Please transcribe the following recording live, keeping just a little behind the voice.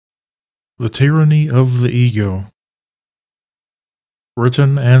The Tyranny of the Ego.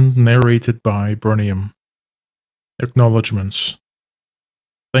 Written and narrated by Brunium. Acknowledgements.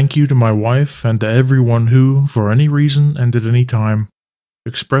 Thank you to my wife and to everyone who, for any reason and at any time,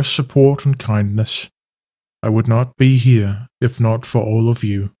 expressed support and kindness. I would not be here if not for all of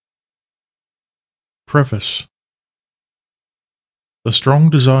you. Preface. The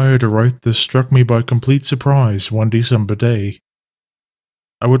strong desire to write this struck me by complete surprise one December day.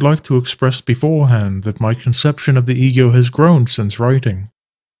 I would like to express beforehand that my conception of the ego has grown since writing.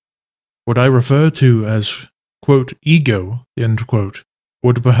 What I refer to as, quote, ego, end quote,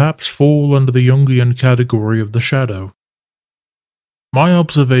 would perhaps fall under the Jungian category of the shadow. My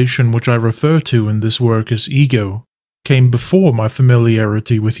observation which I refer to in this work as ego came before my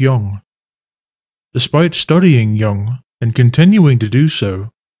familiarity with Jung. Despite studying Jung, and continuing to do so,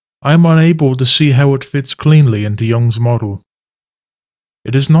 I am unable to see how it fits cleanly into Jung's model.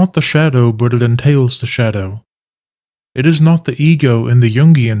 It is not the shadow, but it entails the shadow. It is not the ego in the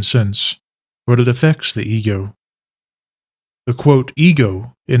Jungian sense, but it affects the ego. The quote,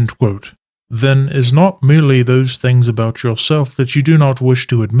 ego, end quote, then is not merely those things about yourself that you do not wish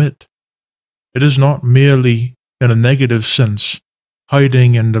to admit. It is not merely, in a negative sense,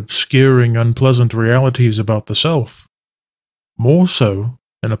 hiding and obscuring unpleasant realities about the self. More so,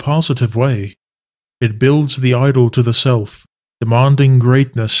 in a positive way, it builds the idol to the self, demanding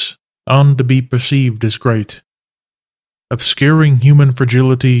greatness and to be perceived as great. Obscuring human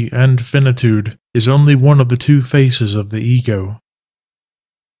fragility and finitude is only one of the two faces of the ego.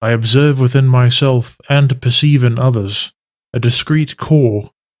 I observe within myself and perceive in others a discrete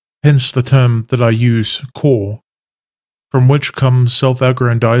core, hence the term that I use, core, from which comes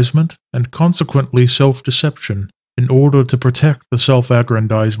self-aggrandizement and consequently self-deception in order to protect the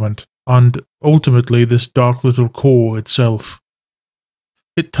self-aggrandizement and ultimately this dark little core itself.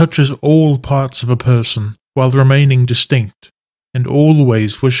 It touches all parts of a person while remaining distinct, and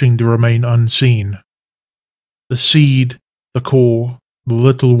always wishing to remain unseen. The seed, the core, the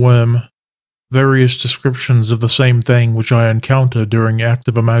little worm, various descriptions of the same thing which I encounter during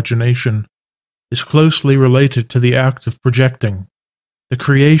active imagination, is closely related to the act of projecting, the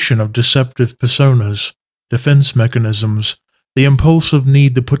creation of deceptive personas, defense mechanisms, the impulsive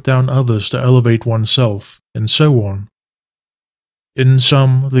need to put down others to elevate oneself, and so on. In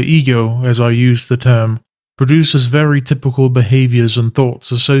sum, the ego, as I use the term, produces very typical behaviors and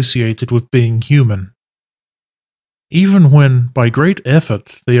thoughts associated with being human. Even when, by great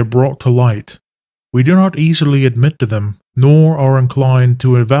effort, they are brought to light, we do not easily admit to them, nor are inclined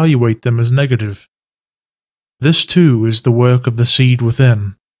to evaluate them as negative. This too is the work of the seed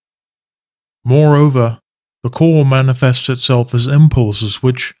within. Moreover, the core manifests itself as impulses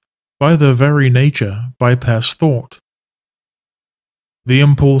which, by their very nature, bypass thought. The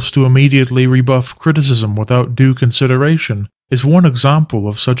impulse to immediately rebuff criticism without due consideration is one example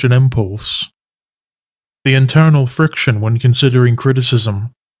of such an impulse. The internal friction when considering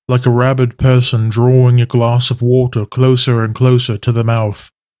criticism, like a rabid person drawing a glass of water closer and closer to the mouth,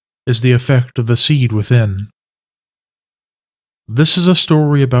 is the effect of the seed within. This is a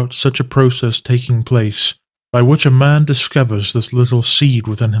story about such a process taking place, by which a man discovers this little seed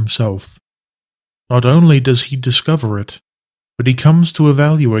within himself. Not only does he discover it, but he comes to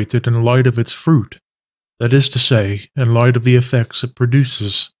evaluate it in light of its fruit, that is to say, in light of the effects it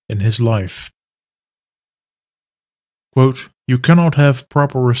produces in his life. Quote, you cannot have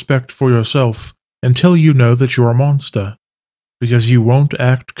proper respect for yourself until you know that you're a monster, because you won't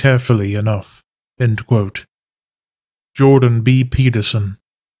act carefully enough. End quote. Jordan B. Peterson.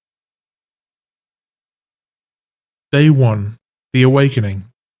 Day 1. The Awakening.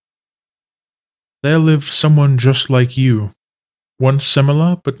 There lived someone just like you, once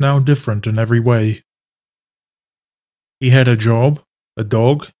similar but now different in every way. He had a job, a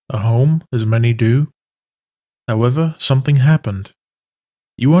dog, a home, as many do. However, something happened.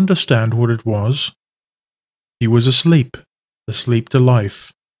 You understand what it was. He was asleep to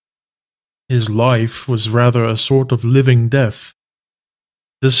life. His life was rather a sort of living death.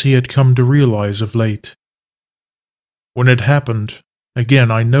 This he had come to realize of late. When it happened, again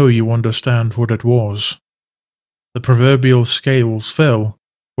I know you understand what it was. The proverbial scales fell,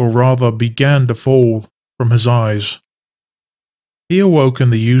 or rather began to fall, from his eyes. He awoke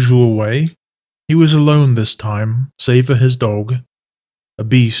in the usual way. He was alone this time, save for his dog. A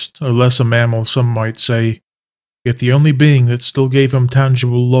beast, or less a mammal some might say, yet the only being that still gave him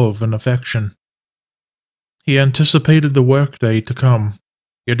tangible love and affection. He anticipated the workday to come,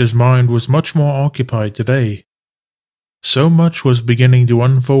 yet his mind was much more occupied today. So much was beginning to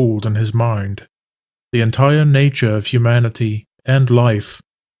unfold in his mind. The entire nature of humanity and life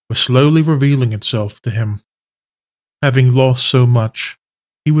was slowly revealing itself to him. Having lost so much,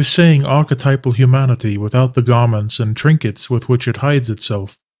 he was seeing archetypal humanity without the garments and trinkets with which it hides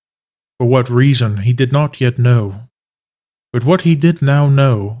itself. For what reason he did not yet know. But what he did now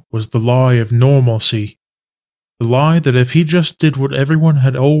know was the lie of normalcy. The lie that if he just did what everyone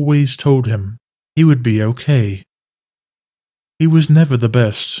had always told him, he would be okay. He was never the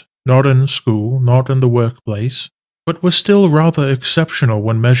best, not in school, not in the workplace, but was still rather exceptional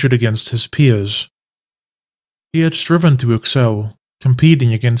when measured against his peers. He had striven to excel,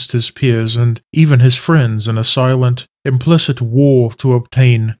 competing against his peers and even his friends in a silent, implicit war to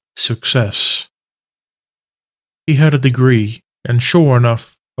obtain success. He had a degree, and sure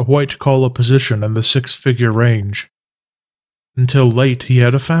enough, a white-collar position in the six-figure range. Until late he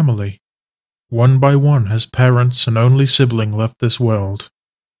had a family. One by one his parents and only sibling left this world.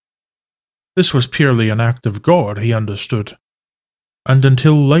 This was purely an act of God, he understood. And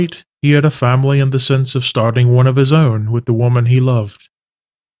until late he had a family in the sense of starting one of his own with the woman he loved.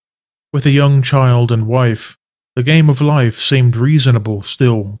 With a young child and wife, the game of life seemed reasonable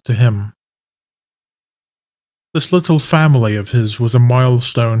still to him. This little family of his was a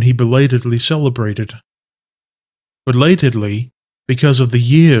milestone he belatedly celebrated. Belatedly, because of the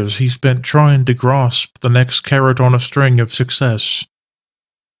years he spent trying to grasp the next carrot on a string of success.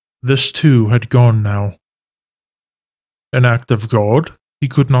 This too had gone now. An act of God? He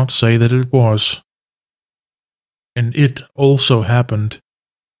could not say that it was. And it also happened.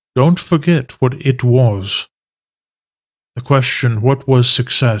 Don't forget what it was. The question, what was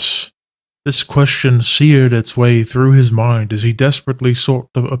success? This question seared its way through his mind as he desperately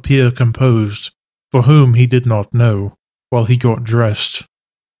sought to appear composed, for whom he did not know, while he got dressed.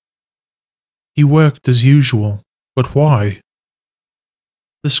 He worked as usual, but why?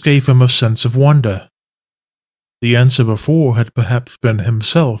 This gave him a sense of wonder. The answer before had perhaps been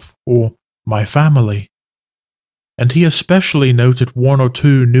himself, or my family. And he especially noted one or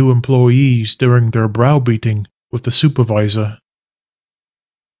two new employees during their browbeating with the supervisor.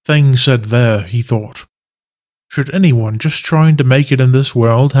 Things said there, he thought. Should anyone just trying to make it in this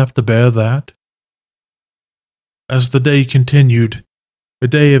world have to bear that? As the day continued, a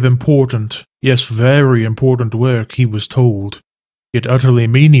day of important, yes, very important work, he was told, yet utterly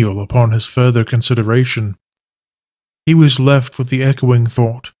menial upon his further consideration. He was left with the echoing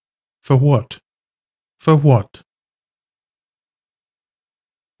thought, for what? For what?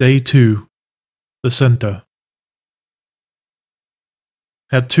 Day 2. The Center.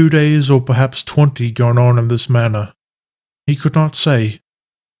 Had 2 days or perhaps 20 gone on in this manner? He could not say.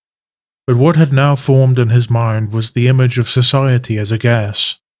 But what had now formed in his mind was the image of society as a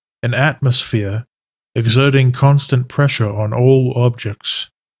gas, an atmosphere, exerting constant pressure on all objects.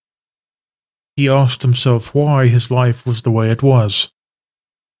 He asked himself why his life was the way it was.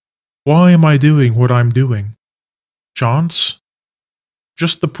 Why am I doing what I'm doing? Chance?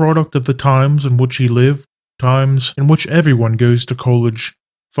 Just the product of the times in which he lived, times in which everyone goes to college,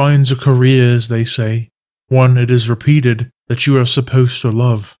 finds a career, as they say, one, it is repeated, that you are supposed to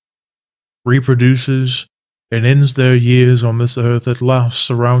love, reproduces, and ends their years on this earth at last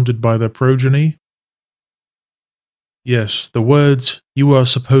surrounded by their progeny? Yes, the words, you are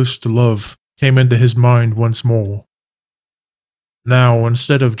supposed to love, came into his mind once more. Now,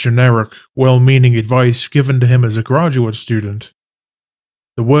 instead of generic, well-meaning advice given to him as a graduate student,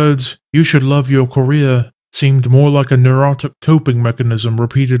 the words, you should love your career, seemed more like a neurotic coping mechanism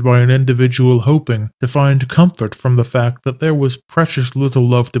repeated by an individual hoping to find comfort from the fact that there was precious little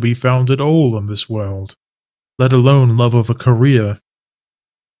love to be found at all in this world, let alone love of a career.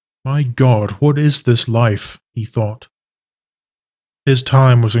 My God, what is this life? He thought. His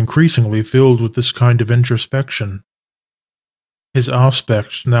time was increasingly filled with this kind of introspection. His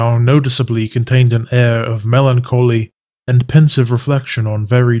aspect now noticeably contained an air of melancholy and pensive reflection on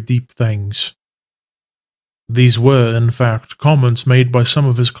very deep things. These were, in fact, comments made by some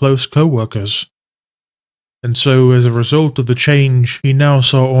of his close co-workers. And so, as a result of the change he now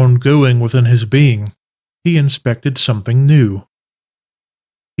saw ongoing within his being, he inspected something new.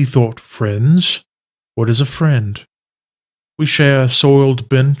 He thought, friends? What is a friend? We share a soiled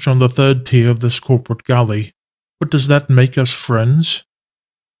bench on the third tier of this corporate galley, but does that make us friends?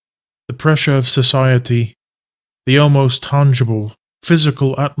 The pressure of society, the almost tangible,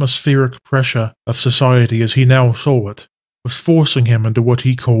 physical atmospheric pressure of society as he now saw it, was forcing him into what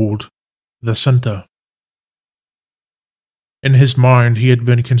he called the center. In his mind he had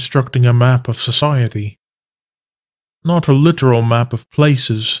been constructing a map of society. Not a literal map of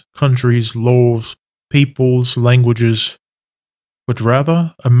places, countries, laws, peoples, languages, but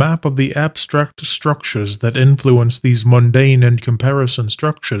rather a map of the abstract structures that influence these mundane in comparison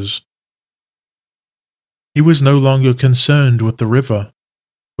structures. He was no longer concerned with the river,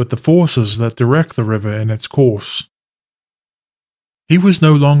 but the forces that direct the river in its course. He was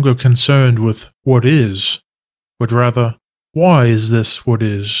no longer concerned with what is, but rather, why is this what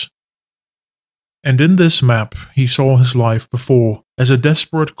is? And in this map, he saw his life before as a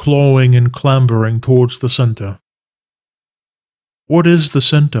desperate clawing and clambering towards the center. What is the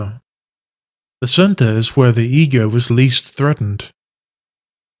center? The center is where the ego is least threatened.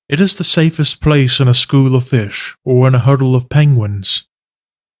 It is the safest place in a school of fish or in a huddle of penguins.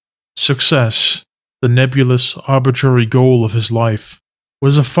 Success, the nebulous, arbitrary goal of his life,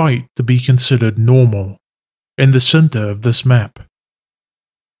 was a fight to be considered normal, in the center of this map.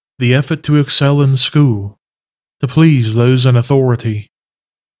 The effort to excel in school, to please those in authority,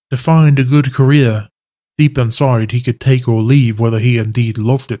 to find a good career, deep inside he could take or leave whether he indeed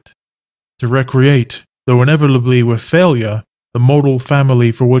loved it, to recreate, though inevitably with failure, the model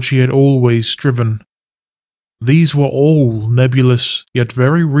family for which he had always striven. These were all nebulous, yet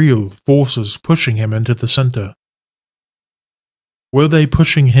very real, forces pushing him into the center. Were they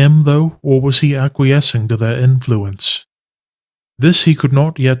pushing him, though, or was he acquiescing to their influence? This he could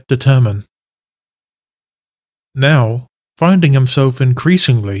not yet determine. Now, finding himself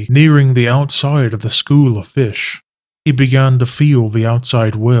increasingly nearing the outside of the school of fish, he began to feel the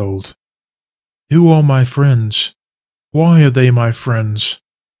outside world. Who are my friends? Why are they my friends?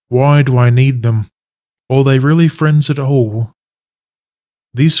 Why do I need them? Are they really friends at all?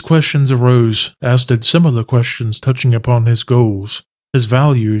 These questions arose, as did similar questions touching upon his goals, his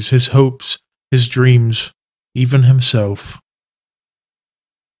values, his hopes, his dreams, even himself.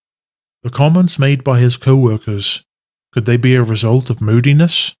 The comments made by his co-workers, could they be a result of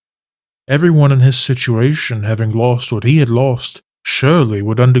moodiness? Everyone in his situation, having lost what he had lost, surely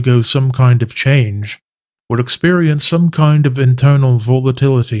would undergo some kind of change, would experience some kind of internal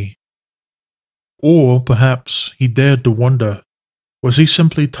volatility. Or, perhaps, he dared to wonder, was he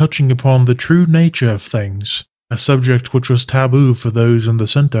simply touching upon the true nature of things, a subject which was taboo for those in the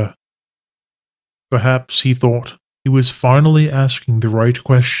center? Perhaps, he thought, he was finally asking the right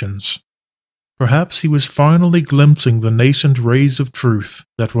questions. Perhaps he was finally glimpsing the nascent rays of truth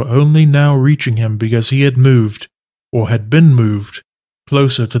that were only now reaching him because he had moved, or had been moved,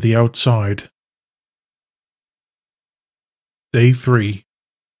 closer to the outside. Day 3.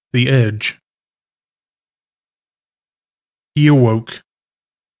 The Edge. He awoke.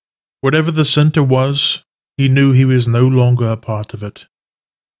 Whatever the center was, he knew he was no longer a part of it.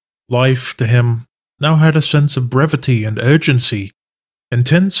 Life, to him, now had a sense of brevity and urgency,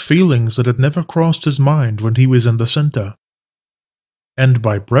 intense feelings that had never crossed his mind when he was in the center. And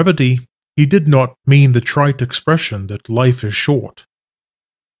by brevity, he did not mean the trite expression that life is short.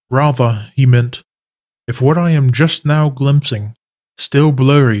 Rather, he meant, if what I am just now glimpsing, still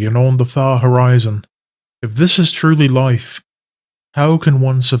blurry and on the far horizon, if this is truly life, how can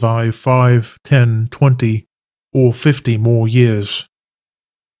one survive 5, 10, 20, or 50 more years?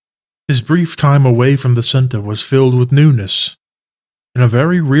 His brief time away from the center was filled with newness. In a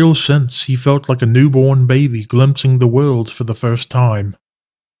very real sense, he felt like a newborn baby glimpsing the world for the first time.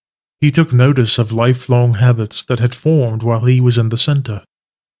 He took notice of lifelong habits that had formed while he was in the center,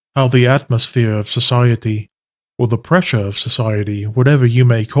 how the atmosphere of society, or the pressure of society, whatever you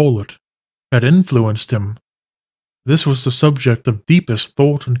may call it, had influenced him. This was the subject of deepest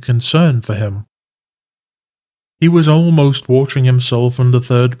thought and concern for him. He was almost watching himself in the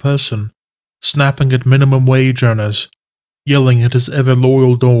third person, snapping at minimum wage earners, yelling at his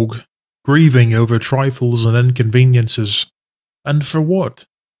ever-loyal dog, grieving over trifles and inconveniences. And for what?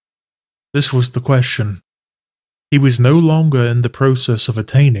 This was the question. He was no longer in the process of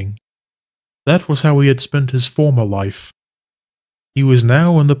attaining. That was how he had spent his former life. He was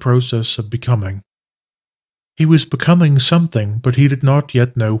now in the process of becoming. He was becoming something, but he did not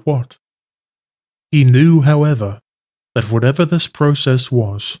yet know what. He knew, however, that whatever this process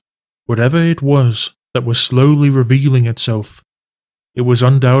was, whatever it was that was slowly revealing itself, it was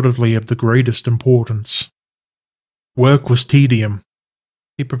undoubtedly of the greatest importance. Work was tedium.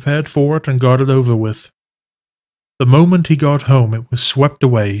 He prepared for it and got it over with. The moment he got home, it was swept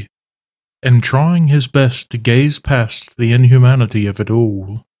away, and trying his best to gaze past the inhumanity of it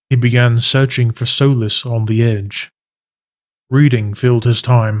all, he began searching for solace on the edge. Reading filled his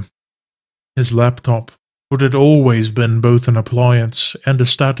time. His laptop, what had always been both an appliance and a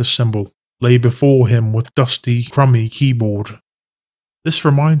status symbol, lay before him with dusty, crummy keyboard. This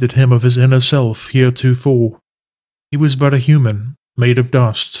reminded him of his inner self heretofore. He was but a human, made of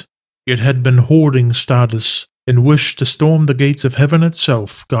dust, yet had been hoarding status and wished to storm the gates of heaven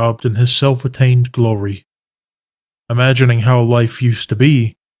itself, garbed in his self-attained glory. Imagining how life used to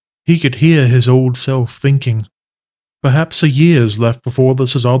be, he could hear his old self thinking, "Perhaps a year's left before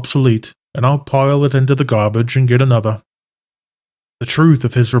this is obsolete, and I'll pile it into the garbage and get another." The truth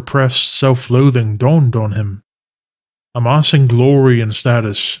of his repressed self-loathing dawned on him. Amassing glory and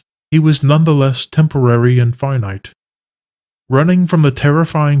status, he was nonetheless temporary and finite. Running from the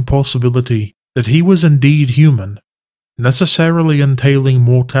terrifying possibility that he was indeed human, necessarily entailing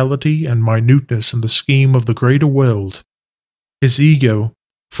mortality and minuteness in the scheme of the greater world, his ego,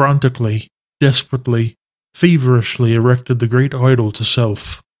 frantically, desperately, feverishly erected the great idol to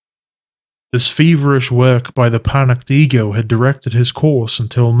self. This feverish work by the panicked ego had directed his course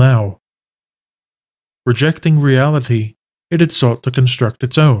until now. Rejecting reality, it had sought to construct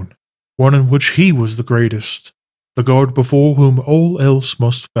its own, one in which he was the greatest, the god before whom all else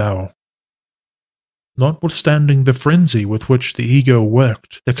must bow. Notwithstanding the frenzy with which the ego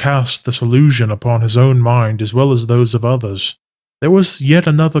worked to cast this illusion upon his own mind as well as those of others, there was yet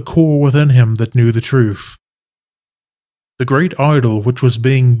another core within him that knew the truth. The great idol which was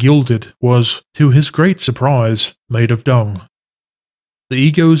being gilded was, to his great surprise, made of dung. The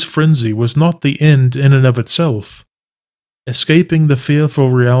ego's frenzy was not the end in and of itself. Escaping the fearful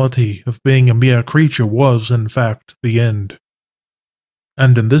reality of being a mere creature was, in fact, the end.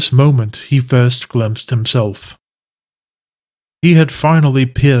 And in this moment he first glimpsed himself. He had finally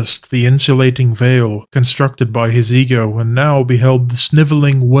pierced the insulating veil constructed by his ego and now beheld the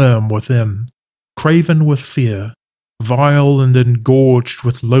sniveling worm within, craven with fear, vile and engorged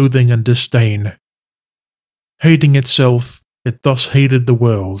with loathing and disdain. Hating itself, it thus hated the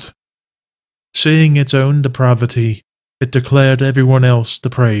world. Seeing its own depravity, it declared everyone else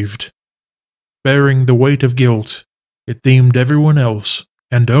depraved. Bearing the weight of guilt, it deemed everyone else,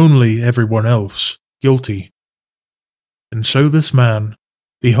 and only everyone else, guilty. And so this man,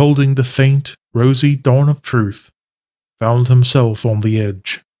 beholding the faint, rosy dawn of truth, found himself on the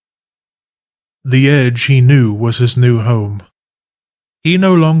edge. The edge, he knew, was his new home. He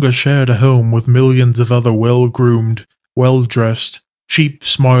no longer shared a home with millions of other well-groomed, well-dressed,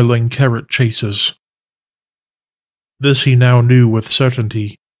 cheap-smiling carrot chasers. This he now knew with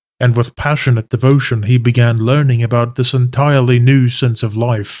certainty, and with passionate devotion he began learning about this entirely new sense of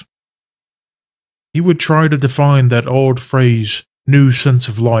life. He would try to define that odd phrase, new sense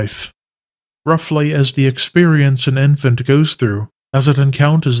of life, roughly as the experience an infant goes through as it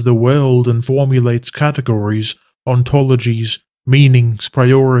encounters the world and formulates categories, ontologies, meanings,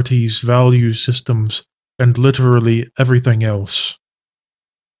 priorities, value systems, and literally everything else.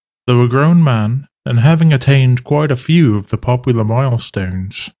 Though a grown man, and having attained quite a few of the popular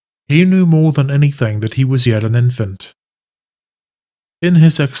milestones, he knew more than anything that he was yet an infant. In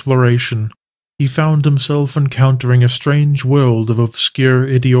his exploration, he found himself encountering a strange world of obscure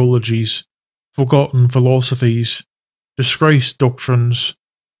ideologies, forgotten philosophies, disgraced doctrines,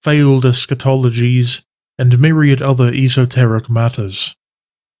 failed eschatologies, and myriad other esoteric matters.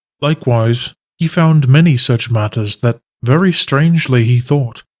 Likewise, he found many such matters that, very strangely he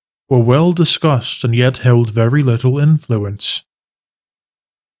thought, were well discussed and yet held very little influence.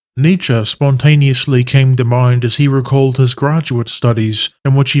 Nietzsche spontaneously came to mind as he recalled his graduate studies,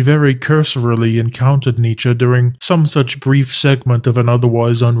 in which he very cursorily encountered Nietzsche during some such brief segment of an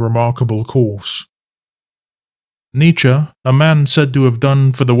otherwise unremarkable course. Nietzsche, a man said to have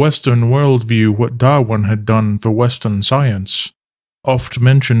done for the Western worldview what Darwin had done for Western science, oft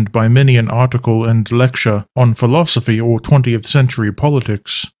mentioned by many an article and lecture on philosophy or 20th century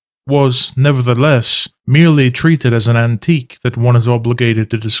politics, was, nevertheless, merely treated as an antique that one is obligated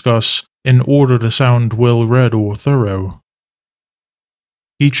to discuss in order to sound well-read or thorough.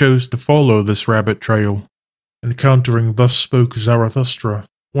 He chose to follow this rabbit trail, encountering Thus Spoke Zarathustra,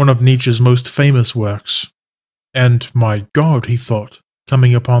 one of Nietzsche's most famous works. And, my God, he thought,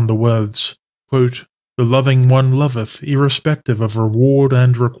 coming upon the words, quote, "The loving one loveth, irrespective of reward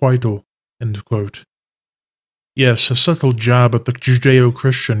and requital," end quote. Yes, a subtle jab at the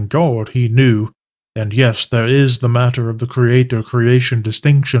Judeo-Christian God, he knew, and yes, there is the matter of the creator-creation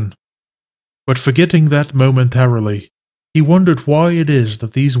distinction. But forgetting that momentarily, he wondered why it is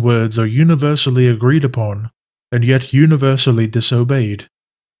that these words are universally agreed upon, and yet universally disobeyed.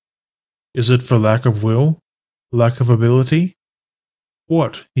 Is it for lack of will? Lack of ability?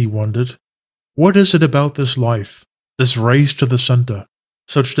 What, he wondered, what is it about this life, this race to the center,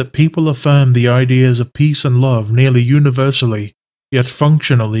 such that people affirm the ideas of peace and love nearly universally, yet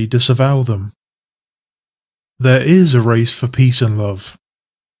functionally disavow them? There is a race for peace and love.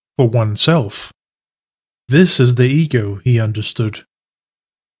 For oneself. This is the ego, he understood.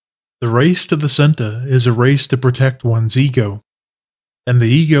 The race to the center is a race to protect one's ego, and the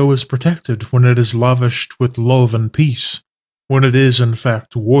ego is protected when it is lavished with love and peace, when it is in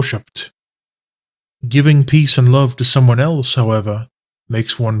fact worshipped. Giving peace and love to someone else, however,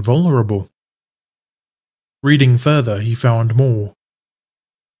 makes one vulnerable. Reading further, he found more.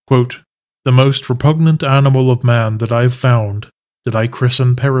 Quote, "The most repugnant animal of man that I've found did I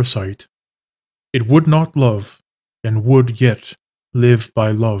christen parasite. It would not love, and would yet live by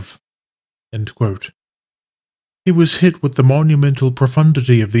love." End quote. He was hit with the monumental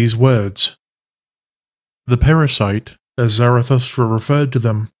profundity of these words. The parasite, as Zarathustra referred to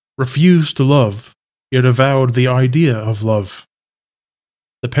them, refused to love, yet avowed the idea of love.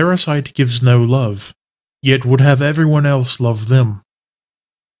 The parasite gives no love, yet would have everyone else love them.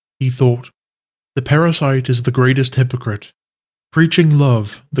 He thought, the parasite is the greatest hypocrite, preaching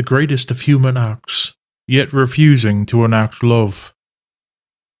love, the greatest of human acts, yet refusing to enact love.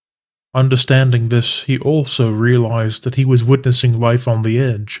 Understanding this, he also realized that he was witnessing life on the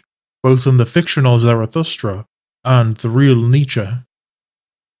edge, both in the fictional Zarathustra and the real Nietzsche.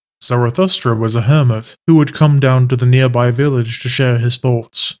 Zarathustra was a hermit who had come down to the nearby village to share his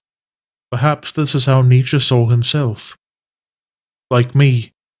thoughts. Perhaps this is how Nietzsche saw himself. Like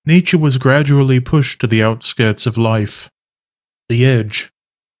me, Nietzsche was gradually pushed to the outskirts of life, the edge.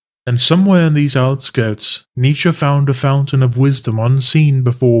 And somewhere in these outskirts, Nietzsche found a fountain of wisdom unseen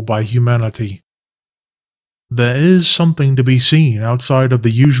before by humanity. There is something to be seen outside of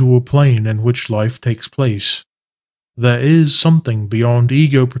the usual plane in which life takes place. There is something beyond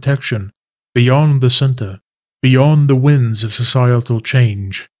ego protection, beyond the center, beyond the winds of societal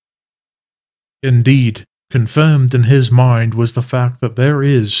change. Indeed, confirmed in his mind was the fact that there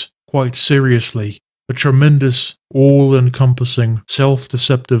is, quite seriously, a tremendous, all-encompassing,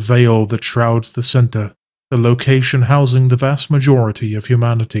 self-deceptive veil that shrouds the center, the location housing the vast majority of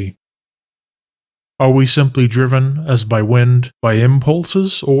humanity. Are we simply driven, as by wind, by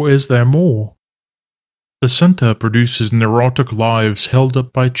impulses, or is there more? The center produces neurotic lives held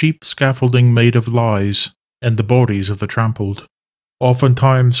up by cheap scaffolding made of lies, and the bodies of the trampled,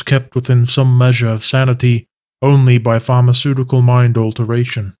 oftentimes kept within some measure of sanity only by pharmaceutical mind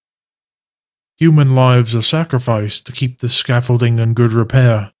alteration. Human lives are sacrificed to keep the scaffolding in good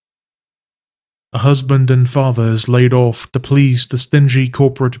repair. A husband and father is laid off to please the stingy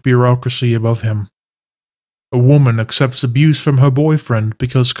corporate bureaucracy above him. A woman accepts abuse from her boyfriend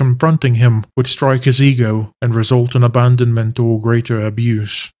because confronting him would strike his ego and result in abandonment or greater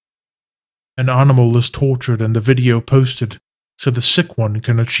abuse. An animal is tortured and the video posted so the sick one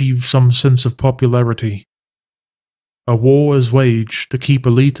can achieve some sense of popularity. A war is waged to keep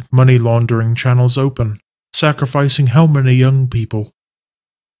elite money laundering channels open, sacrificing how many young people?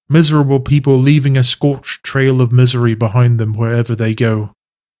 Miserable people leaving a scorched trail of misery behind them wherever they go.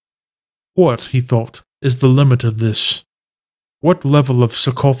 What, he thought, is the limit of this? What level of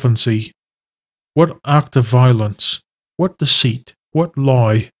sycophancy? What act of violence? What deceit? What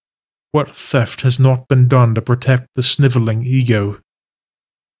lie? What theft has not been done to protect the sniveling ego?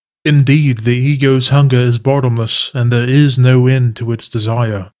 Indeed, the ego's hunger is bottomless, and there is no end to its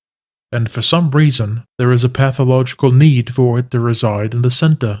desire. And for some reason, there is a pathological need for it to reside in the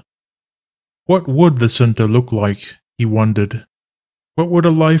center. What would the center look like, he wondered. What would a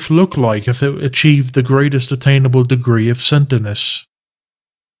life look like if it achieved the greatest attainable degree of centerness?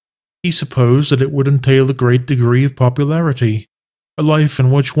 He supposed that it would entail a great degree of popularity, a life in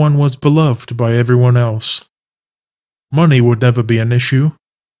which one was beloved by everyone else. Money would never be an issue.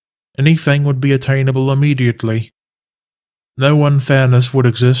 Anything would be attainable immediately. No unfairness would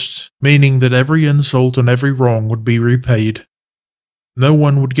exist, meaning that every insult and every wrong would be repaid. No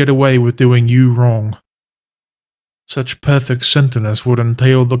one would get away with doing you wrong. Such perfect centerness would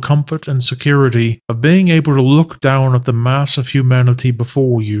entail the comfort and security of being able to look down at the mass of humanity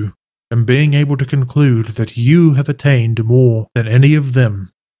before you, and being able to conclude that you have attained more than any of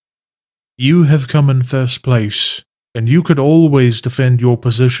them. You have come in first place, and you could always defend your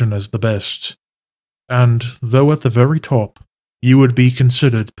position as the best. And, though at the very top, you would be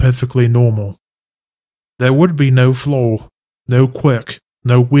considered perfectly normal. There would be no flaw, no quirk,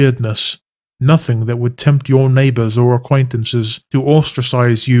 no weirdness, nothing that would tempt your neighbors or acquaintances to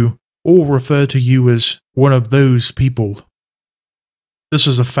ostracize you or refer to you as one of those people. This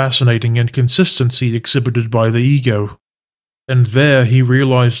is a fascinating inconsistency exhibited by the ego, and there he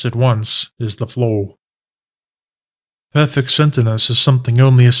realized at once is the flaw. Perfect centerness is something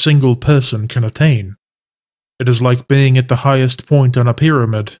only a single person can attain. It is like being at the highest point on a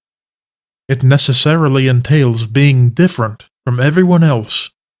pyramid. It necessarily entails being different from everyone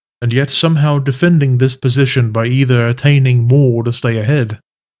else, and yet somehow defending this position by either attaining more to stay ahead,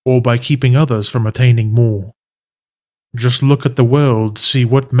 or by keeping others from attaining more. Just look at the world to see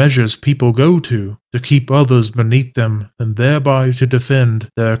what measures people go to keep others beneath them and thereby to defend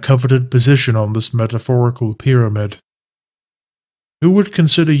their coveted position on this metaphorical pyramid. Who would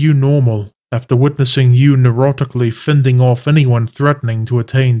consider you normal after witnessing you neurotically fending off anyone threatening to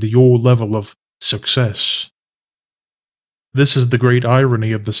attain to your level of success? This is the great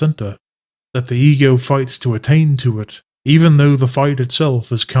irony of the center, that the ego fights to attain to it, even though the fight itself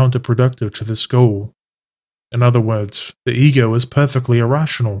is counterproductive to this goal. In other words, the ego is perfectly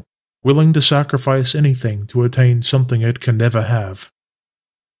irrational, willing to sacrifice anything to attain something it can never have.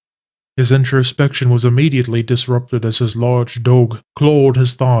 His introspection was immediately disrupted as his large dog clawed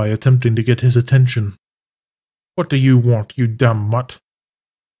his thigh, attempting to get his attention. "What do you want, you dumb mutt?"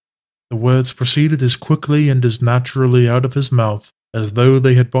 The words proceeded as quickly and as naturally out of his mouth as though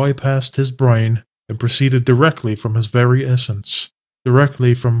they had bypassed his brain and proceeded directly from his very essence,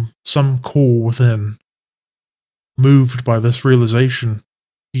 directly from some core within. Moved by this realization,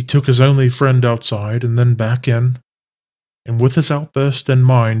 he took his only friend outside and then back in, and with his outburst in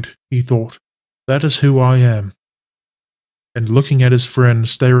mind, he thought, "That is who I am." And looking at his friend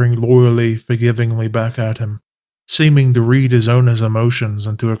staring loyally, forgivingly back at him, seeming to read his owner's emotions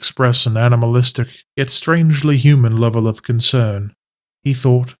and to express an animalistic, yet strangely human level of concern, he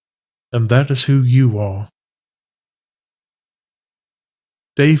thought, "And that is who you are."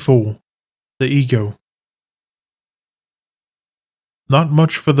 Day 4. The Ego. Not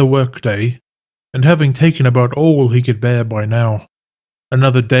much for the workday, and having taken about all he could bear by now,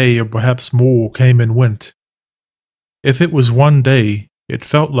 another day or perhaps more came and went. If it was one day, it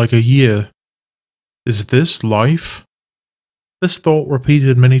felt like a year. Is this life? This thought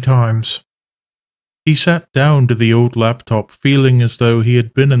repeated many times. He sat down to the old laptop, feeling as though he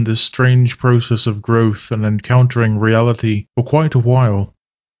had been in this strange process of growth and encountering reality for quite a while,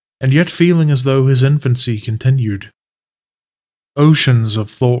 and yet feeling as though his infancy continued. Oceans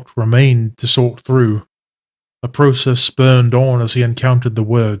of thought remained to sort through. A process spurned on as he encountered the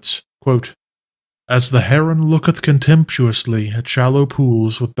words, quote, "As the heron looketh contemptuously at shallow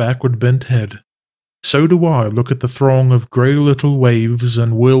pools with backward bent head, so do I look at the throng of grey little waves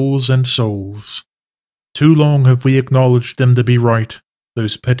and wills and souls. Too long have we acknowledged them to be right,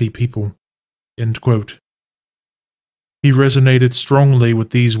 those petty people." End quote. He resonated strongly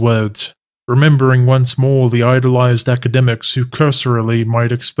with these words, remembering once more the idolized academics who cursorily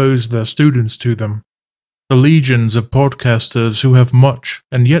might expose their students to them, the legions of podcasters who have much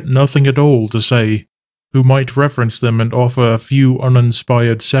and yet nothing at all to say, who might reference them and offer a few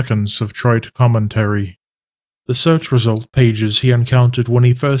uninspired seconds of trite commentary. The search result pages he encountered when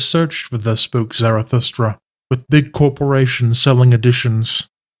he first searched for Thus Spoke Zarathustra, with big corporations selling editions.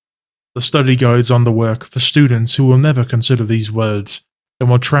 The study guides on the work for students who will never consider these words, and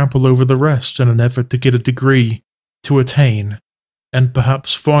will trample over the rest in an effort to get a degree, to attain, and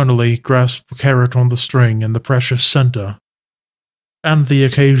perhaps finally grasp the carrot on the string in the precious center. And the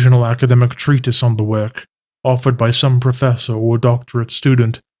occasional academic treatise on the work, offered by some professor or doctorate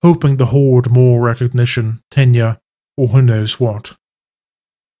student, hoping to hoard more recognition, tenure, or who knows what.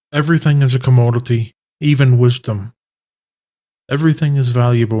 Everything is a commodity, even wisdom. Everything is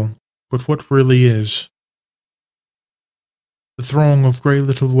valuable, but what really is? The throng of grey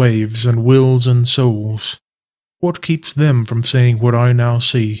little waves and wills and souls, what keeps them from seeing what I now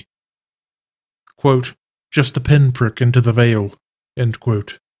see? Quote, "Just a pinprick into the veil." End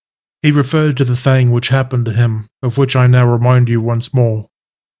quote. He referred to the thing which happened to him, of which I now remind you once more.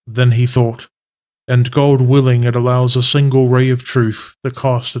 Then he thought, "And God willing it allows a single ray of truth to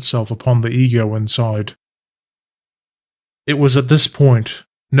cast itself upon the ego inside." It was at this point,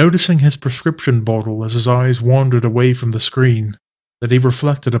 noticing his prescription bottle as his eyes wandered away from the screen, that he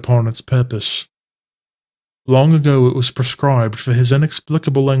reflected upon its purpose. Long ago it was prescribed for his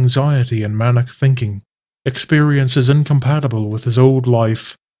inexplicable anxiety and manic thinking, experiences incompatible with his old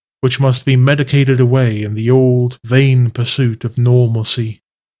life, which must be medicated away in the old, vain pursuit of normalcy.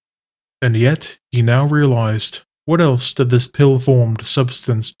 And yet, he now realized, what else did this pill-formed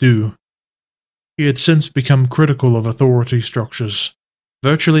substance do? He had since become critical of authority structures,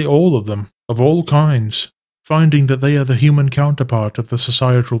 virtually all of them, of all kinds, finding that they are the human counterpart of the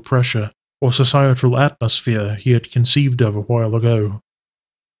societal pressure or societal atmosphere he had conceived of a while ago.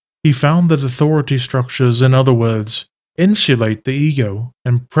 He found that authority structures, in other words, insulate the ego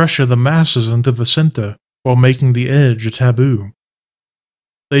and pressure the masses into the center while making the edge a taboo.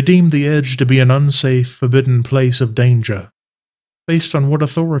 They deemed the edge to be an unsafe, forbidden place of danger. Based on what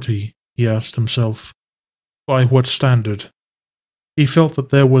authority? He asked himself. By what standard? He felt that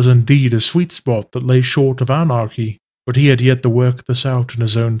there was indeed a sweet spot that lay short of anarchy, but he had yet to work this out in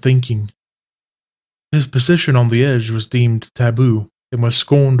his own thinking. His position on the edge was deemed taboo and was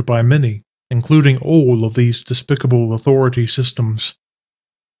scorned by many, including all of these despicable authority systems.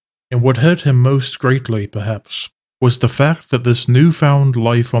 And what hurt him most greatly, perhaps, was the fact that this newfound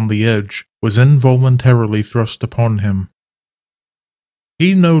life on the edge was involuntarily thrust upon him.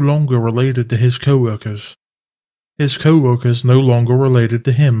 He no longer related to his co-workers. His co-workers no longer related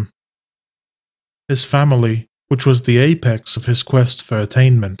to him. His family, which was the apex of his quest for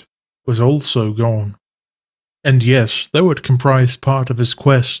attainment, was also gone. And yes, though it comprised part of his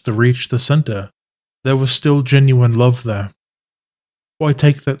quest to reach the center, there was still genuine love there. Why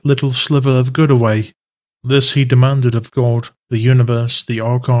take that little sliver of good away? This he demanded of God, the universe, the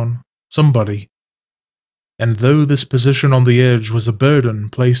Archon, somebody. And though this position on the edge was a burden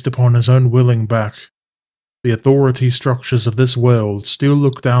placed upon his unwilling back, the authority structures of this world still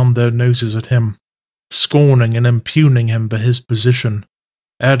looked down their noses at him, scorning and impugning him for his position,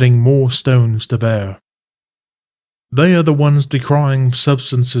 adding more stones to bear. They are the ones decrying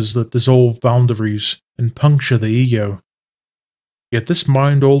substances that dissolve boundaries and puncture the ego. Yet this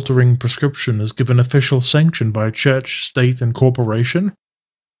mind-altering prescription is given official sanction by church, state, and corporation.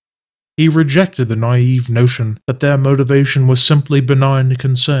 He rejected the naive notion that their motivation was simply benign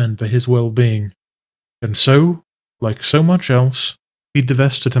concern for his well-being, and so, like so much else, he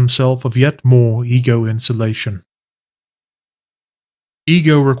divested himself of yet more ego insulation.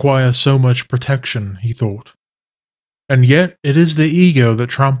 Ego requires so much protection, he thought. And yet it is the ego that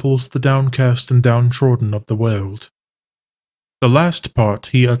tramples the downcast and downtrodden of the world. The last part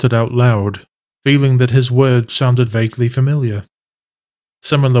he uttered out loud, feeling that his words sounded vaguely familiar.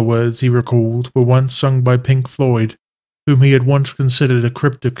 Similar words, he recalled, were once sung by Pink Floyd, whom he had once considered a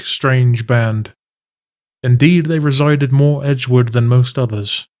cryptic, strange band. Indeed, they resided more edgeward than most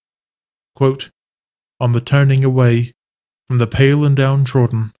others. Quote, "On the turning away from the pale and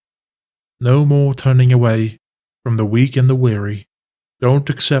downtrodden, no more turning away from the weak and the weary. Don't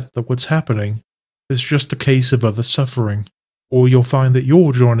accept that what's happening is just a case of other suffering, or you'll find that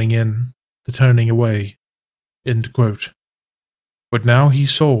you're joining in the turning away." End quote. But now he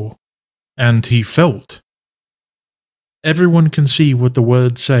saw, and he felt. Everyone can see what the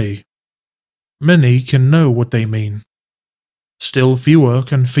words say. Many can know what they mean. Still fewer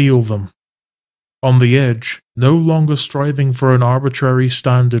can feel them. On the edge, no longer striving for an arbitrary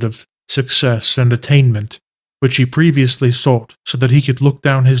standard of success and attainment, which he previously sought so that he could look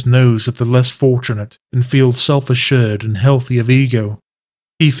down his nose at the less fortunate and feel self-assured and healthy of ego.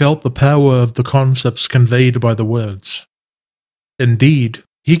 He felt the power of the concepts conveyed by the words. Indeed,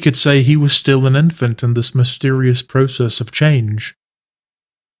 he could say he was still an infant in this mysterious process of change.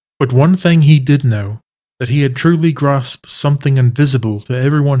 But one thing he did know, that he had truly grasped something invisible to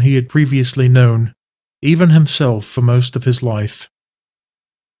everyone he had previously known, even himself for most of his life.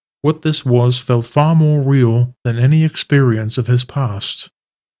 What this was felt far more real than any experience of his past.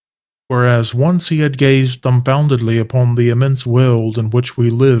 Whereas once he had gazed dumbfoundedly upon the immense world in which we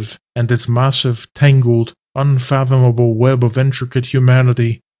live, and its massive, tangled, unfathomable web of intricate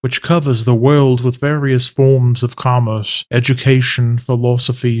humanity, which covers the world with various forms of commerce, education,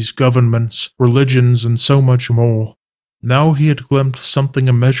 philosophies, governments, religions, and so much more, now he had glimpsed something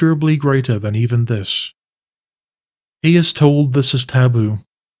immeasurably greater than even this. He is told this is taboo.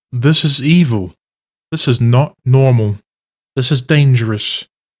 This is evil. This is not normal. This is dangerous.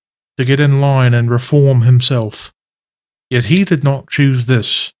 To get in line and reform himself. Yet he did not choose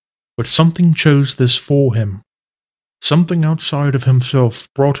this, but something chose this for him. Something outside of himself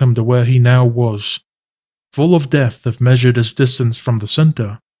brought him to where he now was, full of death if measured as distance from the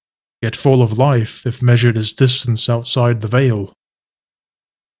center, yet full of life if measured as distance outside the veil.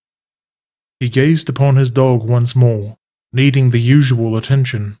 He gazed upon his dog once more, needing the usual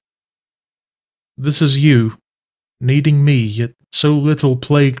attention. This is you, needing me, yet so little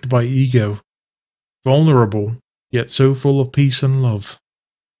plagued by ego, vulnerable, yet so full of peace and love.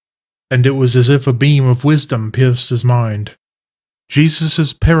 And it was as if a beam of wisdom pierced his mind.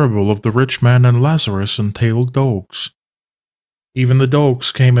 Jesus' parable of the rich man and Lazarus entailed dogs. Even the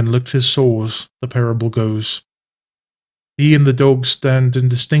dogs came and licked his sores, the parable goes. He and the dogs stand in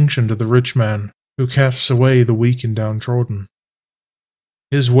distinction to the rich man, who casts away the weak and downtrodden.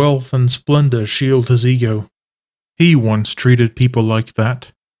 His wealth and splendor shield his ego. He once treated people like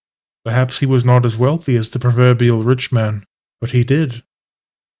that. Perhaps he was not as wealthy as the proverbial rich man, but he did.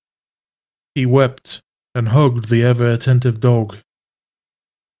 He wept and hugged the ever-attentive dog.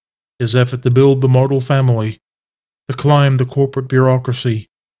 His effort to build the model family, to climb the corporate bureaucracy,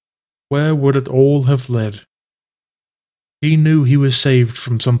 where would it all have led? He knew he was saved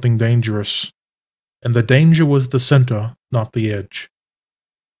from something dangerous. and the danger was the center, not the edge.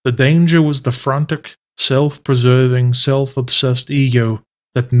 The danger was the frantic, self-preserving, self-obsessed ego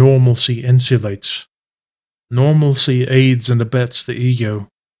that normalcy insulates. Normalcy aids and abets the ego.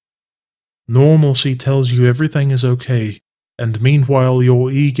 Normalcy tells you everything is okay, and meanwhile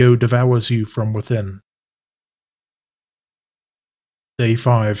your ego devours you from within. Day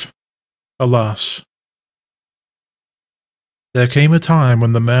 5. Alas. There came a time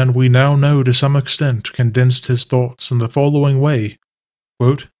when the man we now know to some extent condensed his thoughts in the following way,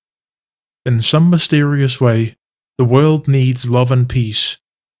 quote, "In some mysterious way, the world needs love and peace,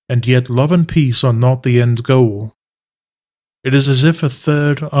 and yet love and peace are not the end goal. It is as if a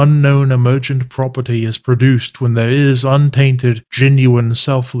third, unknown emergent property is produced when there is untainted, genuine,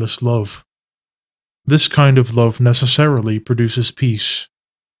 selfless love. This kind of love necessarily produces peace.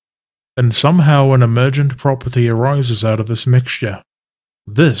 And somehow an emergent property arises out of this mixture.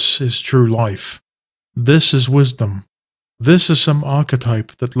 This is true life. This is wisdom. This is some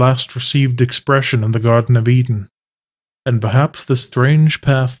archetype that last received expression in the Garden of Eden. And perhaps the strange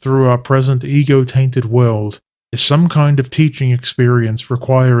path through our present ego-tainted world is some kind of teaching experience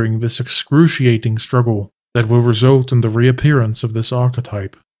requiring this excruciating struggle that will result in the reappearance of this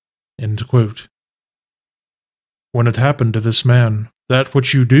archetype." End quote. When it happened to this man, that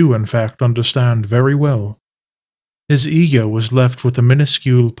which you do in fact understand very well, his ego was left with a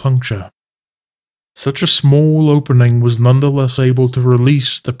minuscule puncture. Such a small opening was nonetheless able to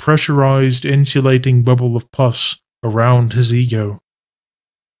release the pressurized, insulating bubble of pus around his ego.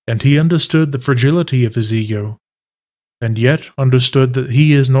 And he understood the fragility of his ego, and yet understood that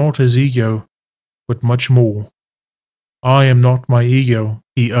he is not his ego, but much more. "I am not my ego,"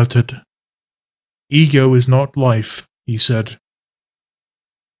 he uttered. "Ego is not life," he said.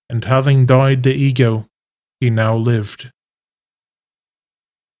 And having died the ego, he now lived.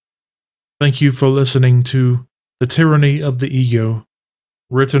 Thank you for listening to The Tyranny of the Ego,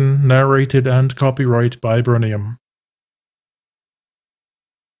 written, narrated, and copyright by Bronium.